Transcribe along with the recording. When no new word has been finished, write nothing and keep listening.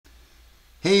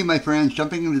Hey my friends,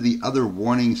 jumping into the other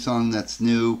warning song that's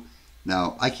new.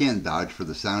 Now, I can't dodge for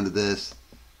the sound of this.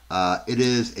 It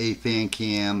is a fan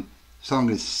cam. The song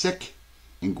is Sick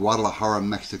in Guadalajara,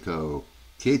 Mexico.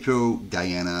 Teatro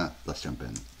Diana. Let's jump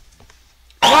in.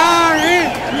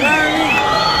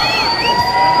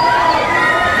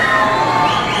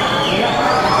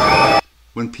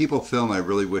 When people film, I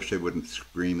really wish they wouldn't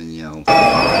scream and yell.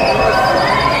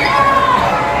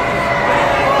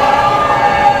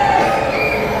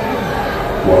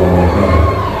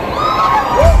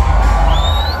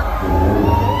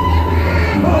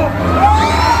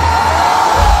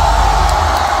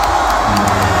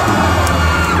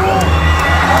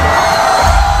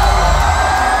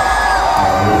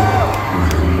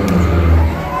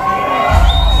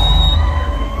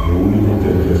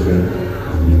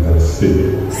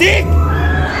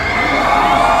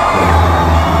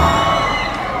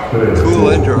 Cool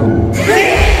intro.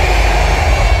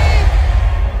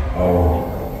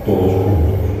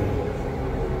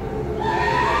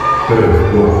 Todos juntos.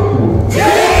 3, 2, 1.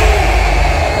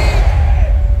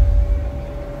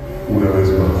 Una vez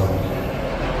más.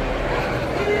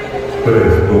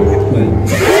 3, 2, 1.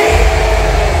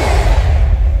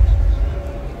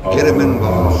 Get him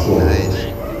involved. Nice.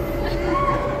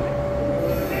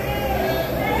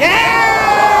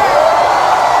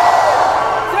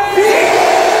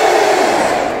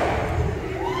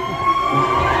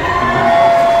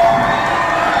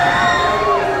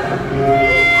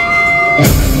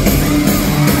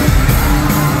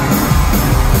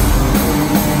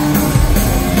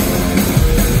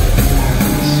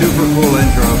 Super cool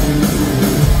intro.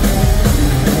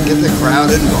 Get the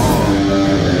crowd involved.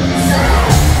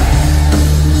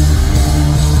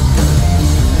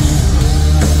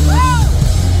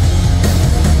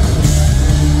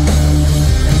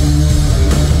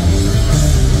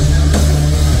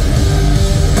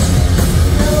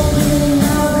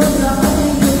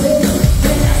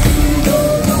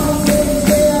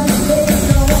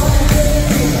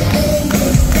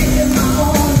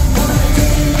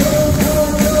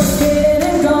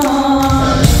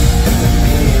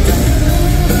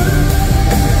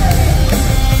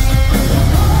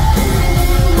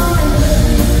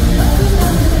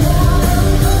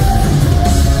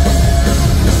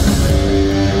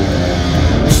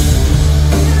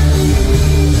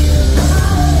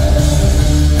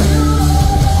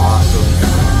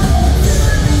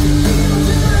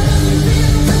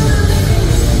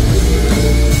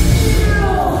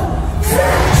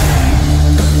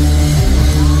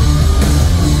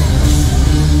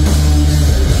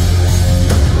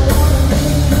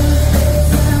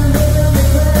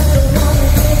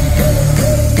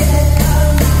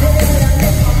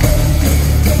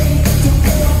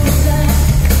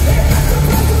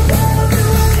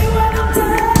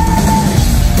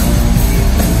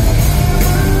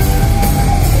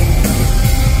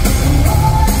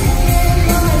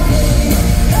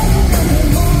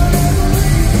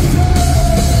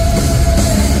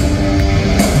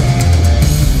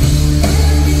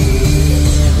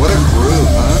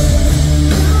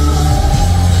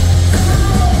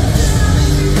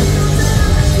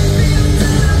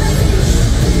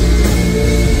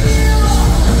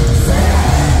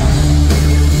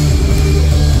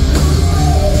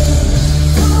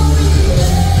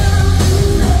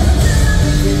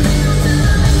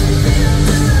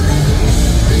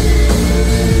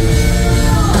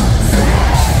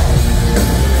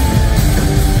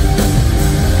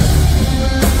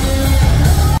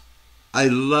 I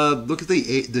love, look at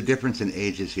the difference in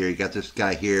ages here. You got this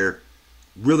guy here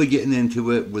really getting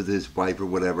into it with his wife or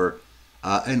whatever.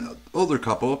 An older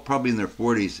couple, probably in their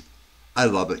 40s. I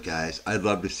love it, guys. I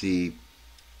love to see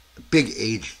big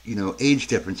age, age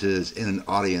differences in an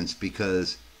audience,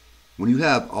 because when you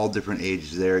have all different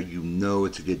ages there, you know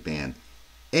it's a good band.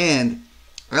 And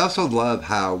I also love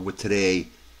how with today,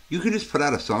 you can just put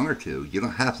out a song or two. You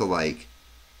don't have to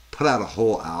put out a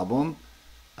whole album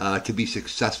to be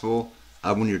successful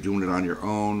when you're doing it on your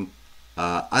own.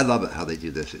 I love it how they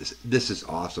do this. This is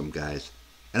awesome, guys.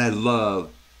 And I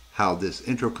love how this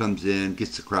intro comes in,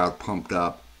 gets the crowd pumped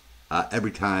up. Every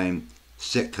time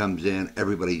Sick comes in,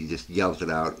 everybody just yells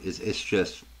it out. It's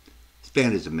just, this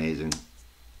band is amazing.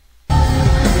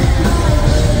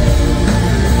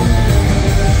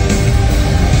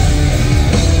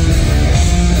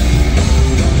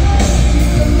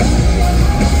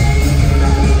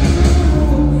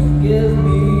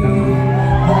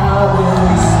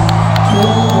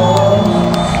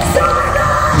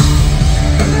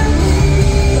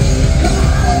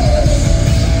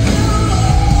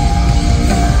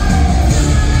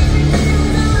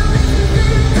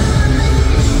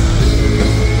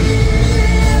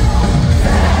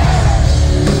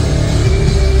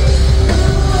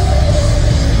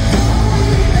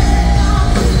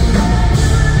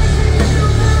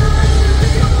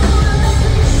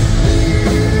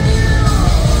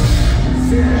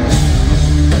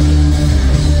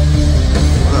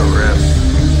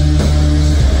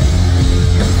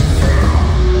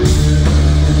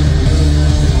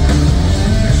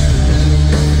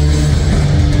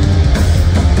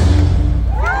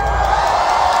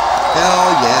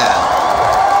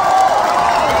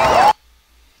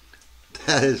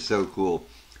 That is so cool.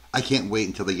 I can't wait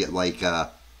until they get like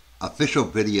official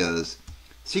videos,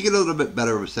 so you get a little bit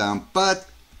better of a sound. But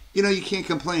you know, you can't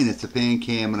complain. It's a fan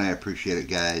cam, and I appreciate it,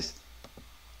 guys.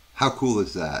 How cool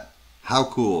is that? How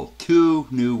cool! 2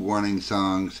 new Warning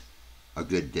songs, a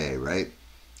good day, right?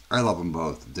 I love them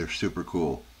both. They're super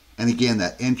cool. And again,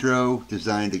 that intro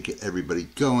designed to get everybody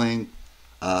going.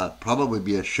 Probably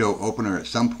be a show opener at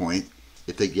some point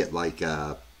if they get like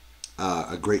a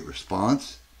great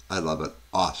response. I love it.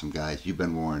 Awesome, guys. You've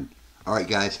been warned. All right,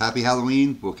 guys. Happy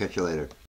Halloween. We'll catch you later.